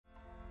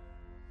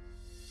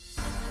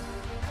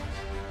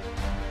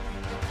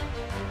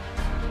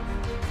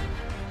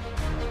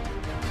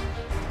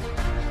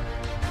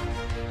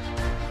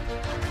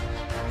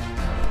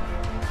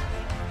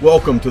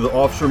Welcome to the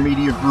Officer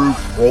Media Group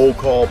Roll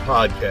Call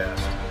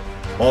Podcast.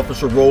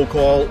 Officer Roll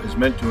Call is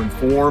meant to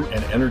inform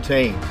and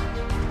entertain.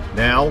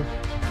 Now,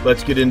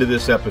 let's get into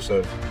this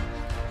episode.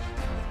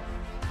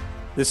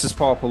 This is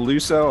Paul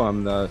Peluso.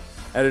 I'm the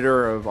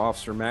editor of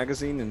Officer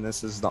Magazine, and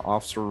this is the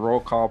Officer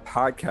Roll Call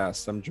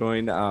Podcast. I'm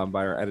joined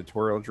by our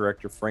editorial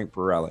director, Frank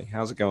Borelli.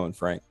 How's it going,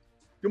 Frank?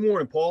 Good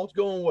morning, Paul. It's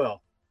going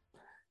well.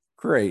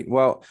 Great.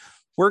 Well,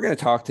 we're going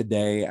to talk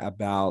today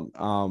about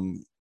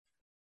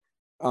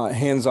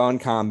hands-on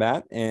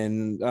combat,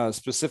 and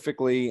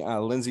specifically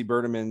Lindsey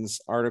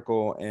Berteman's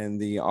article in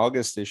the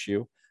August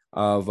issue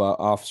of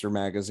Officer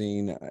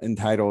Magazine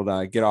entitled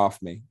Get Off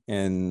Me.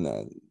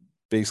 And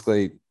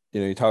basically,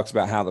 he talks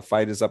about how the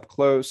fight is up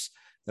close,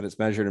 that it's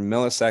measured in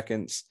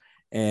milliseconds,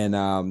 and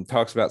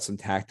talks about some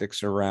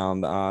tactics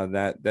around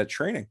that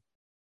training.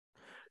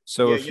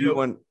 So if you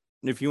want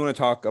to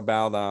talk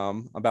about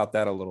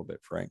that a little bit,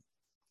 Frank.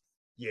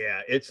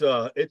 Yeah, it's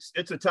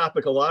a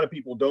topic a lot of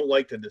people don't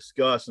like to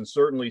discuss, and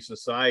certainly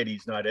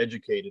society's not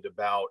educated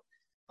about.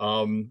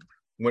 When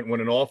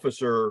an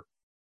officer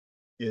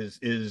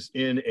is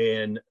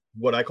in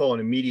what I call an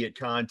immediate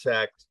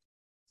contact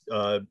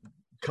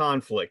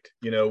conflict,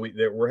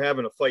 we're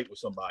having a fight with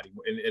somebody,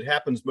 and it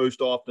happens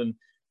most often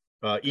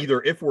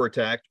either if we're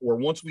attacked or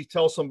once we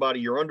tell somebody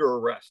you're under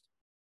arrest,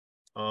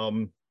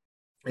 and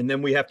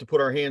then we have to put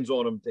our hands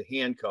on them to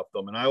handcuff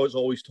them. And I was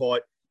always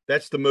taught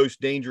that's the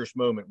most dangerous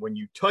moment. When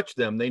you touch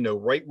them, they know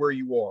right where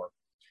you are.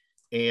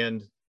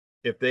 And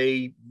if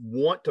they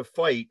want to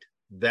fight,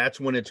 that's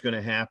when it's going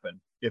to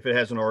happen. If it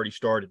hasn't already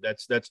started,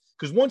 that's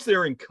because once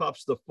they're in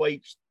cuffs, the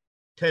fights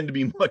tend to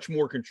be much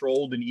more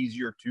controlled and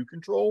easier to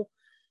control.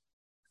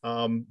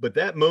 But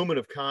that moment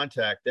of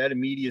contact, that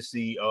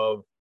immediacy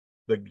of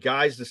the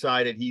guy's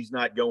decided he's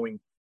not going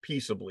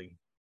peaceably.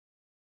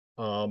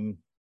 And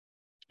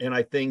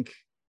I think,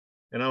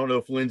 and I don't know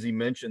if Lindsey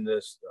mentioned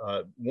this,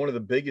 one of the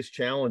biggest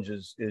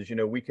challenges is,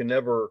 we can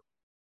never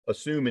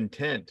assume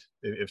intent.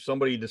 If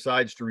somebody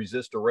decides to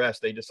resist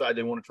arrest, they decide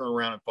they want to turn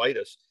around and fight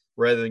us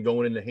rather than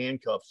going into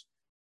handcuffs.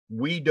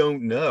 We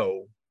don't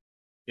know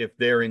if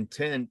their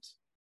intent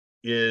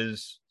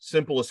is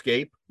simple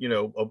escape,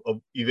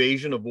 of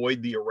evasion,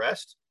 avoid the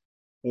arrest,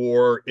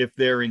 or if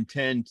their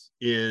intent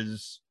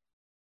is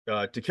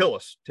to kill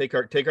us, take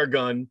our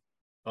gun,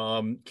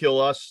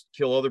 kill us,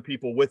 kill other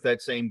people with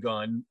that same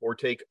gun, or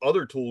take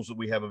other tools that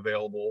we have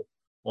available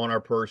on our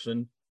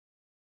person.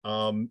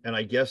 And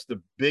I guess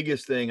the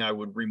biggest thing I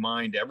would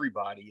remind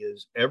everybody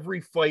is every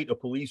fight a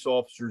police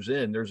officer's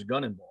in, there's a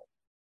gun involved,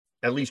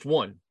 at least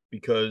one,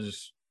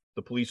 because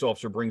the police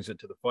officer brings it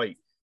to the fight.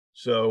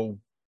 So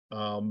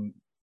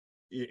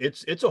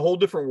it's a whole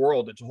different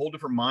world. It's a whole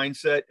different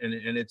mindset. And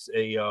it's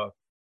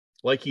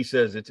like he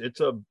says, it's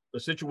a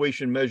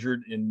situation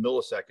measured in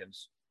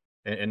milliseconds.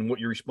 And what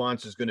your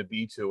response is going to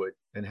be to it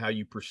and how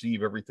you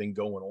perceive everything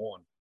going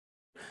on.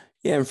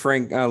 Yeah, and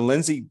Frank,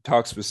 Lindsey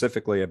talks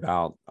specifically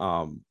about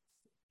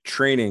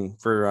training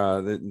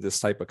for this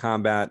type of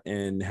combat,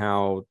 and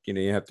how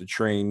you have to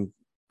train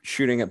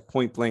shooting at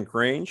point blank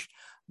range,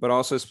 but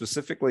also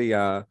specifically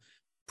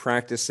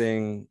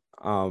practicing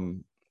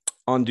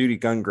on-duty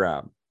gun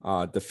grab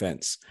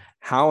defense.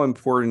 How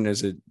important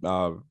is it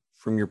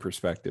from your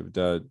perspective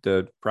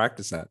to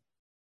practice that?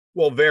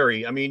 Well,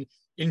 very. I mean,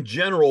 in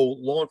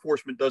general, law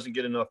enforcement doesn't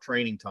get enough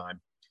training time.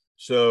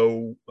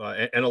 So,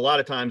 and a lot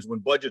of times when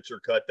budgets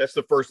are cut, that's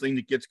the first thing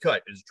that gets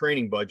cut is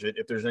training budget,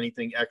 if there's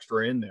anything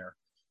extra in there.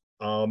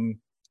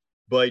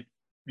 But,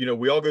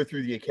 we all go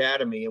through the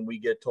academy and we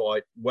get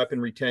taught weapon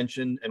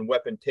retention and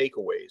weapon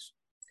takeaways.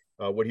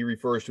 What he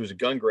refers to as a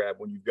gun grab,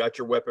 when you've got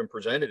your weapon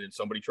presented and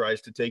somebody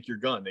tries to take your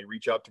gun, they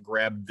reach out to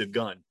grab the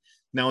gun.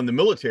 Now, in the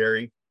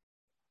military,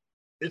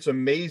 it's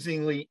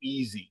amazingly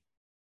easy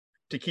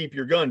to keep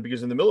your gun,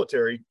 because in the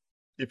military,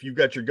 if you've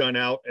got your gun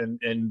out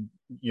and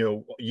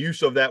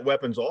use of that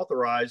weapon's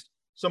authorized,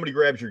 somebody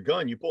grabs your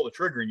gun, you pull the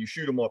trigger and you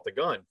shoot them off the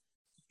gun.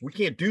 We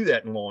can't do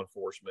that in law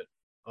enforcement.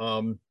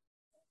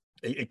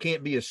 It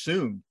can't be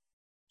assumed.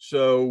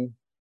 So,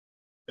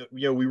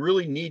 we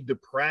really need to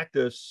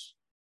practice,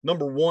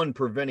 number one,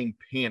 preventing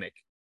panic.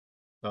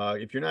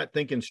 If you're not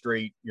thinking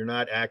straight, you're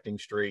not acting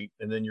straight,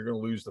 and then you're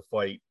going to lose the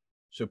fight.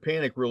 So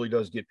panic really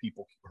does get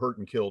people hurt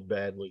and killed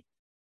badly.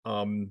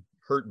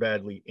 Hurt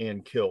badly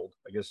and killed,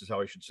 I guess is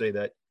how I should say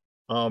that.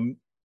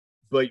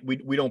 But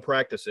we don't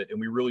practice it, and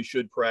we really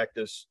should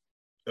practice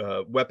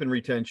weapon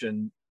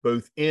retention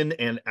both in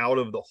and out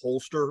of the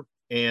holster.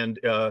 And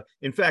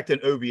in fact, in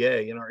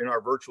OVA, in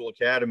our virtual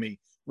academy,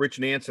 Rich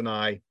Nance and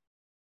I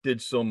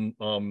did some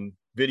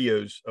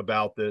videos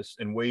about this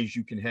and ways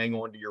you can hang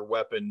on to your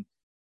weapon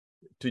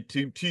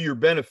to your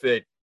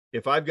benefit.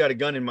 If I've got a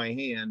gun in my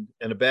hand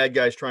and a bad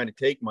guy's trying to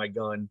take my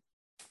gun,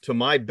 to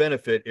my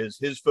benefit is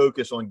his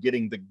focus on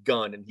getting the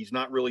gun, and he's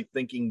not really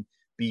thinking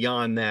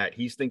beyond that.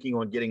 He's thinking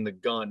on getting the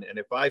gun. And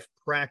if I've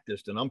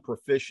practiced and I'm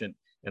proficient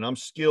and I'm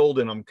skilled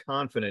and I'm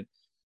confident,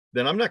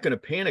 then I'm not going to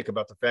panic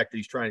about the fact that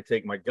he's trying to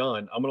take my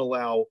gun. I'm going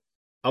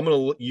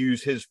to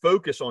use his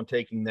focus on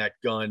taking that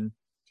gun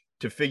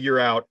to figure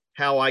out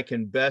how I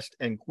can best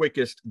and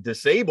quickest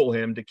disable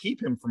him to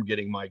keep him from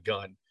getting my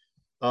gun.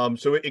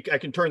 So I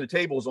can turn the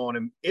tables on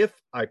him if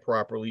I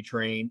properly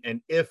train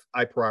and if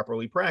I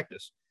properly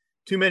practice.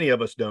 Too many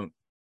of us don't.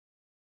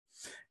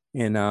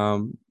 And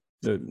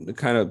the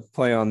kind of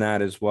play on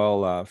that as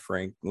well,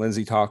 Frank,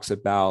 Lindsay talks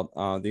about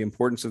the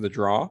importance of the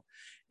draw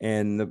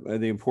and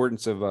the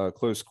importance of a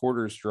close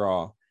quarters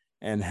draw,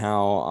 and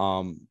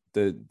how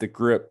the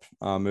grip,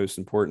 most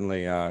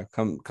importantly,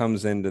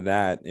 comes into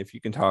that. If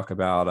you can talk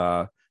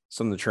about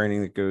some of the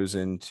training that goes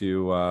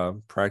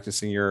into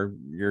practicing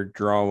your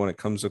draw when it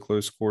comes to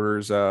close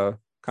quarters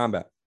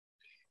combat.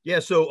 Yeah,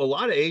 so a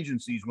lot of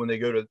agencies, when they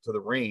go to the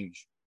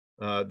range,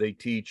 they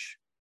teach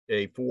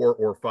a 4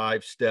 or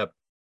 5 step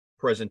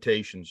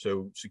presentation.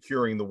 So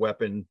securing the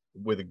weapon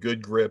with a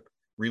good grip,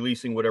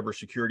 releasing whatever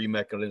security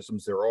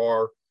mechanisms there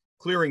are,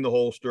 clearing the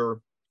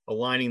holster,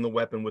 aligning the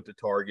weapon with the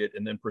target,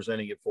 and then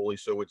presenting it fully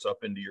so it's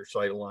up into your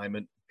sight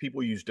alignment.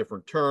 People use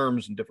different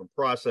terms and different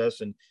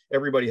process, and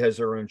everybody has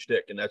their own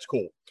shtick, and that's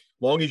cool.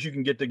 Long as you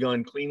can get the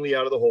gun cleanly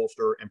out of the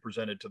holster and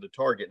present it to the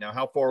target. Now,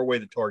 how far away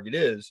the target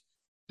is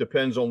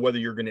depends on whether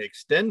you're going to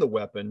extend the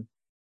weapon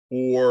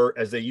or,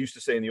 as they used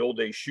to say in the old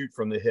days, shoot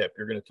from the hip.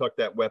 You're going to tuck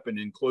that weapon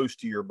in close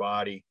to your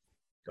body,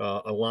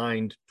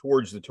 aligned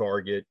towards the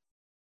target,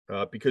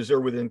 because they're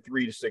within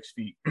 3 to 6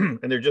 feet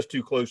and they're just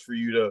too close for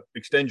you to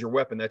extend your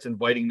weapon. That's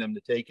inviting them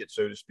to take it,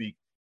 so to speak.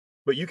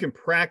 But you can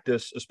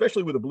practice,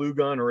 especially with a blue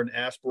gun or an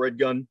asp red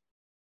gun,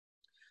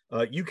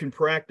 you can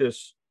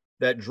practice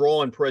that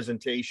draw and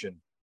presentation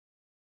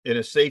in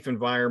a safe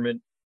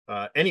environment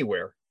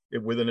anywhere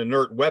with an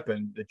inert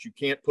weapon that you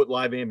can't put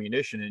live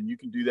ammunition in. You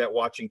can do that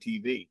watching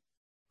TV.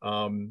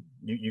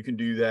 You can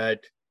do that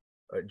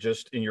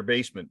just in your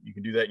basement. You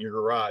can do that in your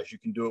garage. You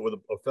can do it with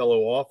a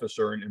fellow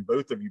officer and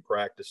both of you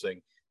practicing.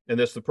 And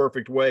that's the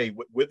perfect way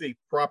with a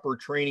proper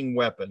training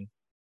weapon.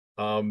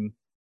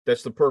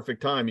 That's the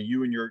perfect time.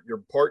 You and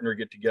your partner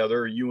get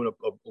together, or you and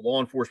a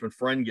law enforcement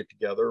friend get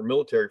together, or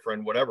military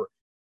friend, whatever.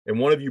 And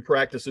one of you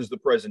practices the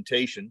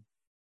presentation.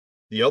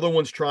 The other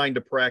one's trying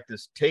to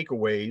practice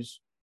takeaways.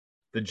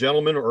 The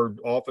gentleman or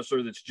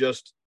officer that's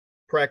just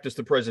practiced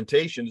the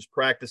presentation is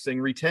practicing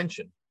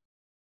retention.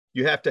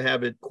 You have to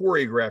have it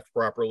choreographed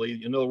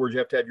properly. In other words, you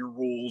have to have your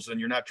rules, and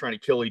you're not trying to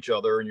kill each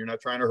other, and you're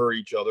not trying to hurt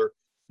each other.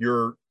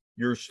 You're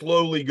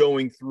slowly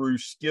going through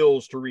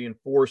skills to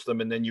reinforce them,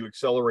 and then you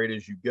accelerate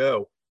as you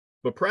go.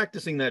 But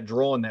practicing that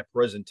draw and that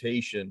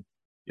presentation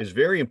is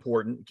very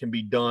important. It can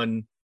be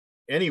done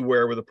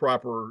anywhere with a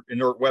proper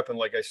inert weapon,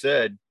 like I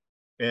said.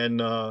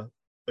 And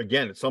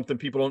again, it's something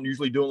people don't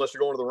usually do unless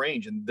they're going to the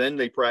range, and then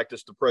they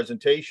practice the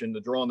presentation,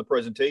 the draw and the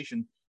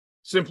presentation,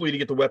 simply to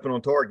get the weapon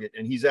on target.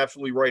 And he's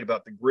absolutely right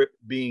about the grip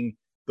being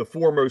the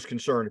foremost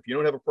concern. If you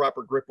don't have a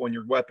proper grip on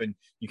your weapon,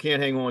 you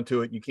can't hang on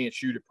to it. You can't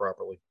shoot it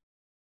properly.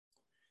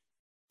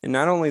 And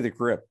not only the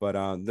grip, but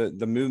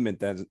the movement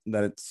that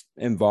it's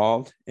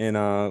involved in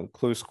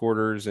close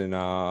quarters and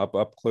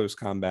up close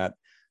combat.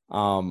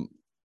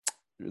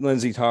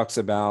 Lindsay talks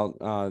about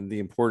the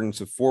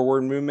importance of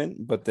forward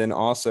movement, but then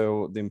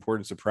also the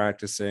importance of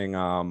practicing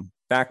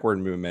backward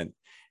movement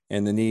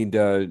and the need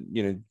to,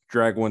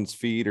 drag one's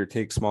feet or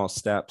take small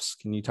steps.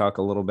 Can you talk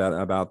a little bit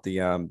about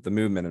the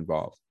movement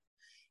involved?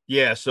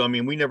 Yeah. So, I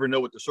mean, we never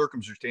know what the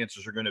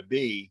circumstances are going to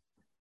be,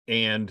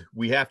 and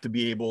we have to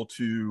be able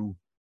to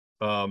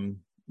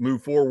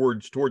move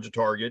forwards towards a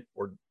target,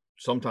 or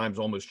sometimes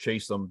almost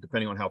chase them,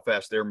 depending on how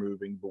fast they're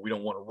moving. But we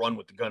don't want to run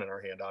with the gun in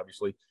our hand,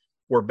 obviously.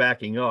 We're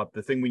backing up.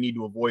 The thing we need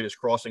to avoid is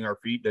crossing our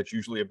feet. That's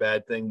usually a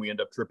bad thing. We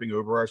end up tripping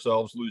over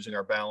ourselves, losing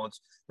our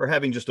balance, or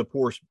having just a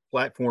poor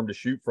platform to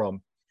shoot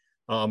from.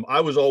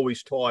 I was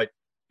always taught,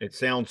 it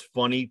sounds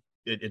funny,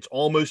 it's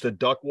almost a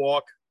duck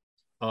walk,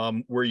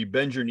 where you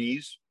bend your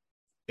knees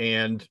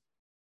and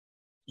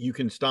you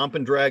can stomp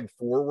and drag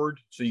forward.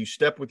 So you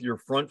step with your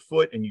front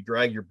foot and you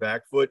drag your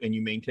back foot, and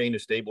you maintain a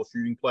stable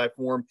shooting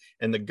platform,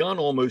 and the gun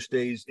almost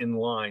stays in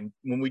line.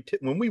 When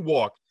we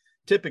walk,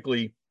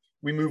 typically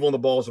we move on the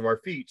balls of our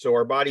feet, so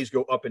our bodies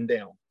go up and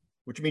down,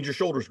 which means your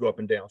shoulders go up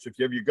and down. So if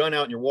you have your gun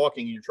out and you're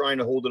walking and you're trying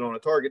to hold it on a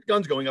target, the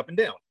gun's going up and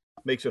down.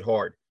 Makes it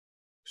hard.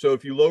 So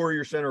if you lower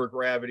your center of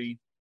gravity,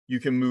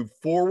 you can move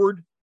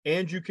forward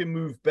and you can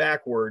move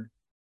backward,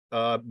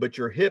 but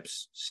your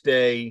hips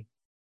stay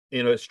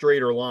in a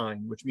straighter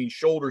line, which means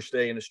shoulders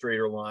stay in a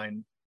straighter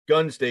line,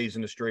 gun stays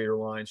in a straighter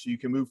line. So you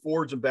can move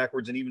forwards and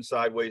backwards and even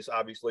sideways,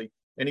 obviously,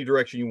 any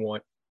direction you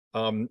want,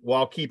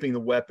 while keeping the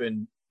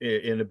weapon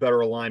in a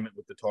better alignment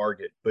with the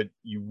target. But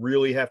you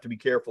really have to be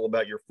careful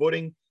about your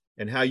footing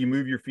and how you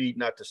move your feet,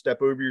 not to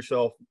step over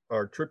yourself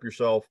or trip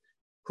yourself,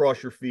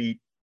 cross your feet.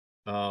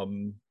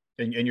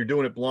 And you're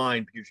doing it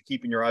blind because you're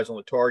keeping your eyes on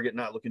the target,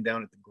 not looking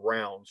down at the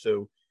ground.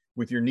 So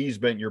with your knees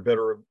bent, you're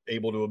better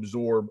able to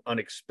absorb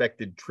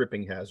unexpected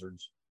tripping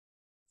hazards.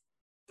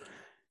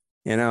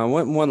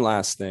 One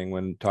last thing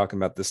when talking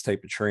about this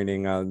type of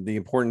training, the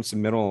importance of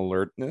mental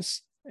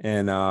alertness,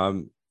 and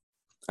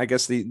I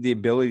guess the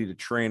ability to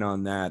train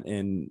on that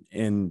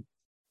and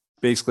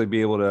basically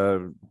be able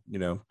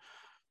to,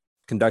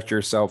 conduct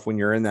yourself when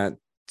you're in that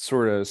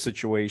sort of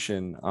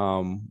situation,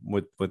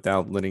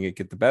 without letting it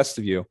get the best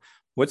of you,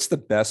 what's the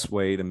best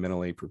way to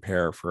mentally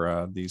prepare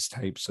for these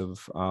types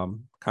of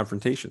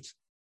confrontations?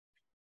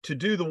 To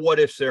do the what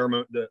if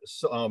ceremony,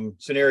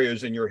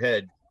 scenarios in your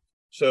head.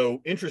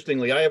 So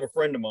interestingly, I have a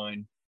friend of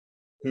mine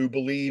who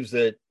believes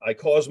that I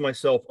cause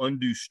myself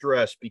undue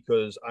stress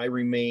because I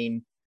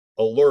remain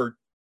alert,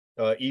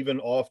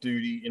 even off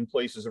duty in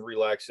places of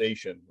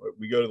relaxation.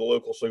 We go to the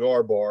local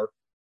cigar bar,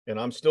 and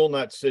I'm still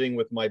not sitting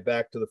with my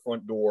back to the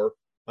front door.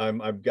 I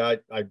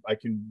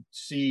can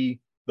see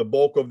the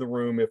bulk of the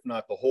room, if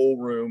not the whole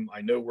room.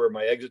 I know where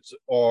my exits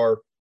are.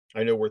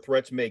 I know where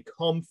threats may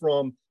come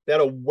from.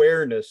 That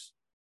awareness,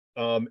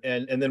 and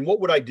then what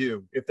would I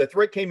do if the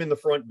threat came in the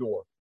front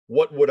door?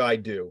 What would I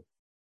do?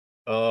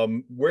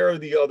 Where are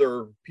the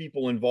other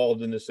people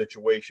involved in this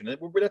situation? And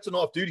that's an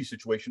off-duty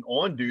situation.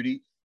 On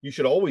duty, you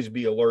should always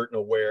be alert and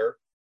aware.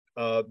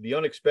 The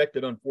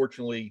unexpected,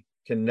 unfortunately,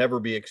 can never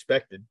be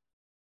expected.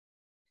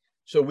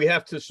 So we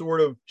have to sort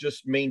of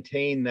just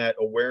maintain that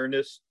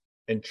awareness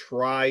and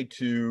try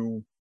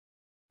to.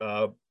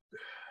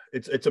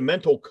 It's a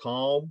mental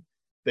calm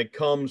that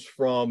comes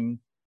from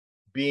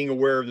being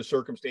aware of the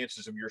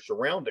circumstances of your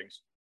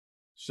surroundings.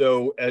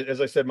 So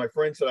as I said, my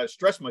friend said I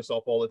stress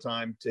myself all the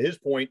time. To his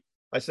point,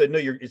 I said, no,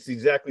 it's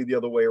exactly the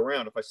other way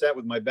around. If I sat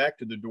with my back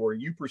to the door,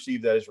 you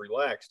perceive that as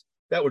relaxed.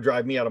 That would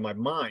drive me out of my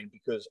mind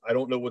because I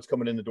don't know what's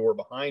coming in the door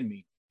behind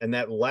me. And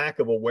that lack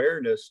of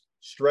awareness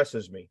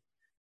stresses me.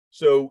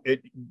 So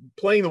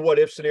playing the what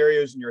if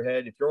scenarios in your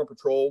head, if you're on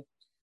patrol,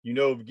 you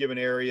know, of a given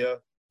area,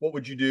 what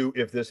would you do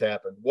if this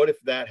happened? What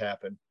if that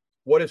happened?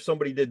 What if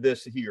somebody did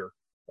this here?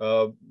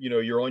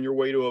 You're on your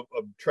way to a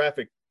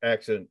traffic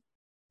accident.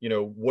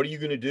 What are you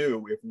going to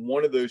do if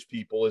one of those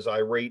people is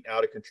irate,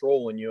 out of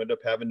control, and you end up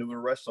having to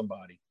arrest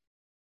somebody?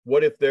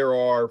 What if there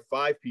are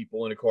 5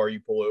 people in a car you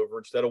pull over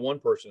instead of 1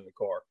 person in the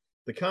car?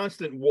 The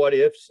constant what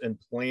ifs and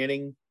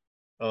planning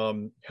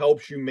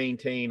helps you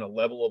maintain a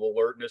level of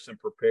alertness and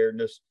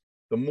preparedness.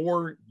 The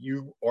more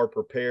you are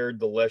prepared,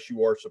 the less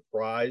you are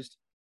surprised.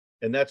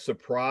 And that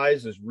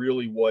surprise is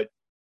really what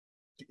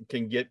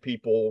can get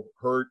people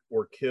hurt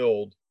or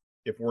killed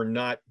if we're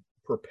not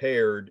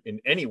prepared in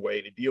any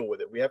way to deal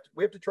with it. We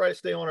have to try to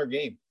stay on our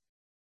game.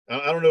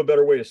 I don't know a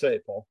better way to say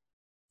it, Paul.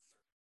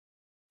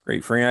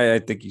 Great, Frank.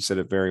 I think you said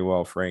it very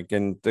well, Frank.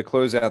 And to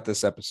close out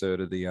this episode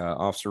of the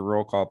Officer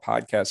Roll Call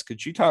podcast,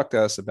 could you talk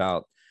to us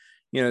about,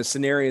 a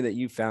scenario that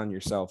you found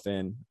yourself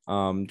in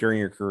during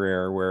your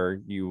career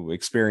where you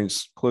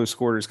experienced close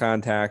quarters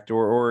contact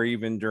or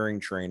even during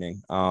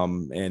training,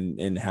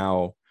 and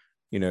how,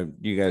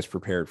 you guys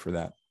prepared for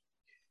that?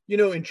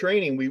 In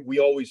training,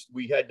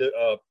 we had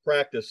to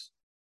practice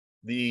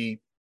the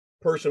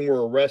person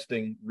we're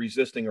arresting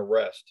resisting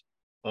arrest.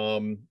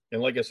 And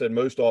like I said,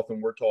 most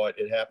often we're taught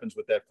it happens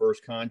with that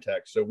first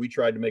contact. So we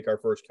tried to make our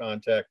first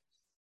contact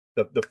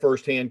the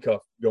first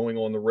handcuff going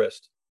on the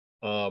wrist.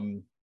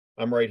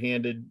 I'm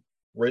right-handed,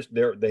 wrist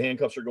there. The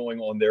handcuffs are going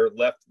on their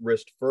left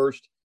wrist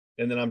first,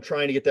 and then I'm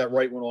trying to get that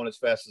right one on as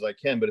fast as I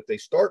can. But if they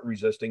start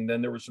resisting,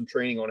 then there was some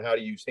training on how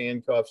to use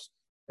handcuffs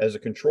as a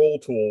control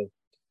tool.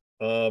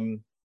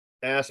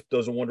 ASP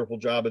does a wonderful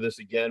job of this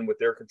again with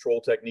their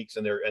control techniques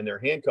and their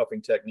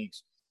handcuffing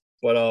techniques.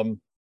 But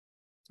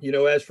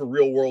as for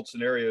real world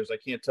scenarios, I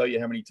can't tell you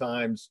how many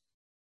times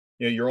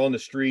you're on the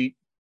street,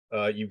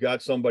 you've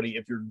got somebody.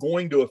 If you're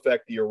going to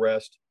effect the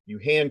arrest, you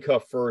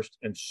handcuff first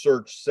and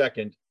search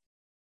second.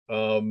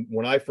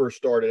 When I first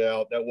started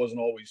out, that wasn't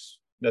always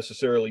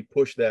necessarily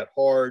pushed that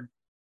hard.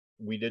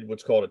 We did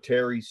what's called a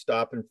Terry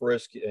stop and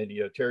frisk, and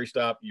Terry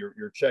stop.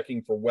 You're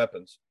checking for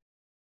weapons.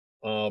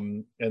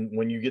 And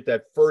when you get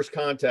that first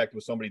contact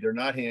with somebody, they're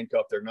not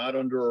handcuffed, they're not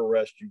under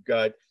arrest. You've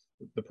got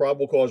the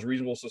probable cause,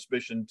 reasonable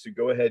suspicion to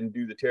go ahead and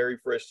do the Terry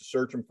frisk to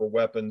search them for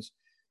weapons,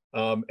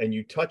 and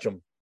you touch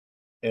them,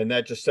 and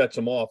that just sets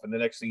them off. And the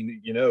next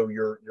thing you know,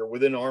 you're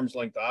within arm's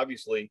length,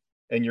 obviously,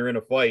 and you're in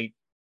a fight.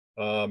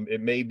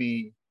 It may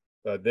be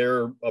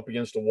they're up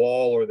against a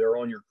wall or they're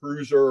on your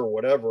cruiser or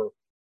whatever,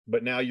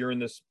 but now you're in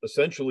this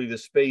essentially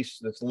this space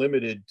that's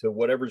limited to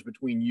whatever's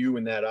between you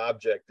and that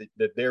object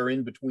that they're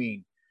in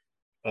between.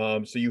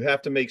 So you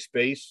have to make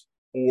space,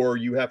 or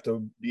you have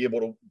to be able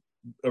to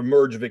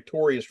emerge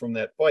victorious from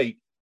that fight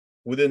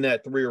within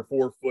that 3 or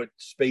 4 foot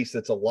space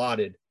that's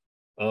allotted.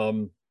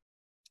 And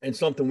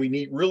something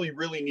we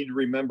really need to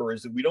remember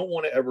is that we don't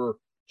want to ever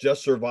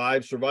just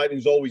survive. Surviving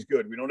is always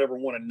good. We don't ever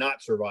want to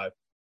not survive,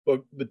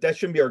 but that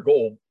shouldn't be our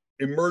goal.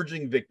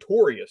 Emerging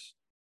victorious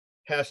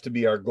has to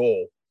be our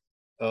goal.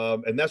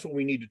 And that's what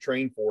we need to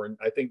train for. And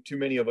I think too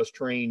many of us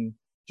train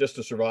just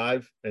to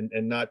survive and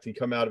not to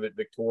come out of it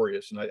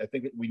victorious. And I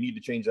think we need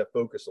to change that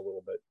focus a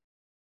little bit.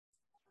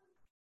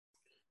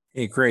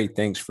 Hey, great.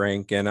 Thanks,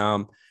 Frank. And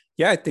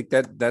I think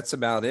that's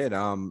about it.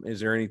 Is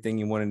there anything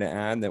you wanted to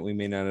add that we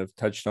may not have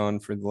touched on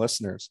for the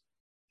listeners?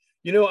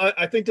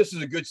 I think this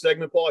is a good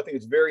segment, Paul. I think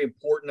it's very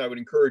important. I would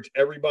encourage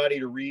everybody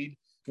to read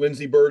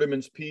Lindsey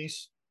Berdeman's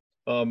piece,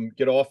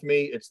 Get Off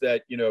Me. It's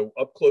that,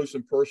 up close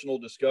and personal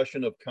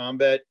discussion of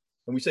combat.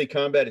 When we say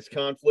combat, it's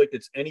conflict.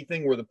 It's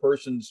anything where the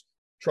person's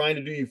trying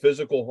to do you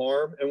physical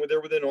harm and when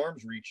they're within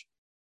arm's reach.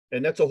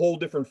 And that's a whole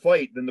different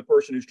fight than the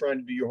person who's trying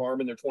to do you harm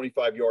and they're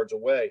 25 yards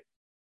away.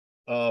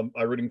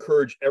 I would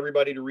encourage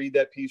everybody to read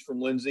that piece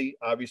from Lindsey.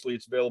 Obviously,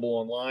 it's available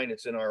online.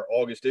 It's in our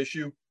August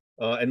issue.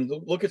 And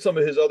look at some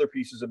of his other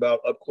pieces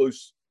about up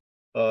close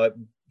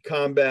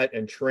combat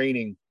and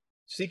training.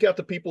 Seek out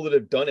the people that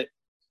have done it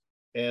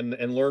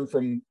and learn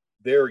from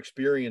their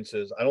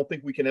experiences. I don't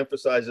think we can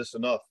emphasize this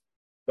enough,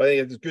 but I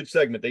think it's a good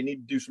segment. They need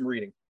to do some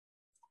reading.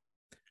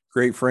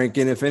 Great, Frank.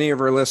 And if any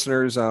of our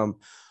listeners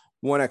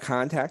want to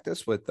contact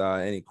us with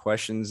any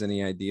questions,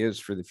 any ideas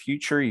for the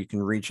future, you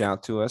can reach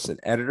out to us at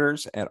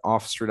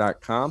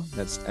editors@officer.com.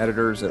 That's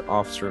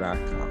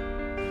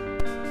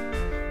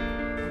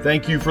editors@officer.com.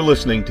 Thank you for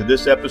listening to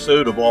this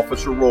episode of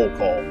Officer Roll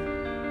Call.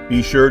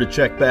 Be sure to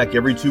check back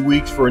every 2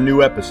 weeks for a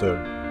new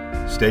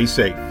episode. Stay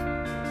safe.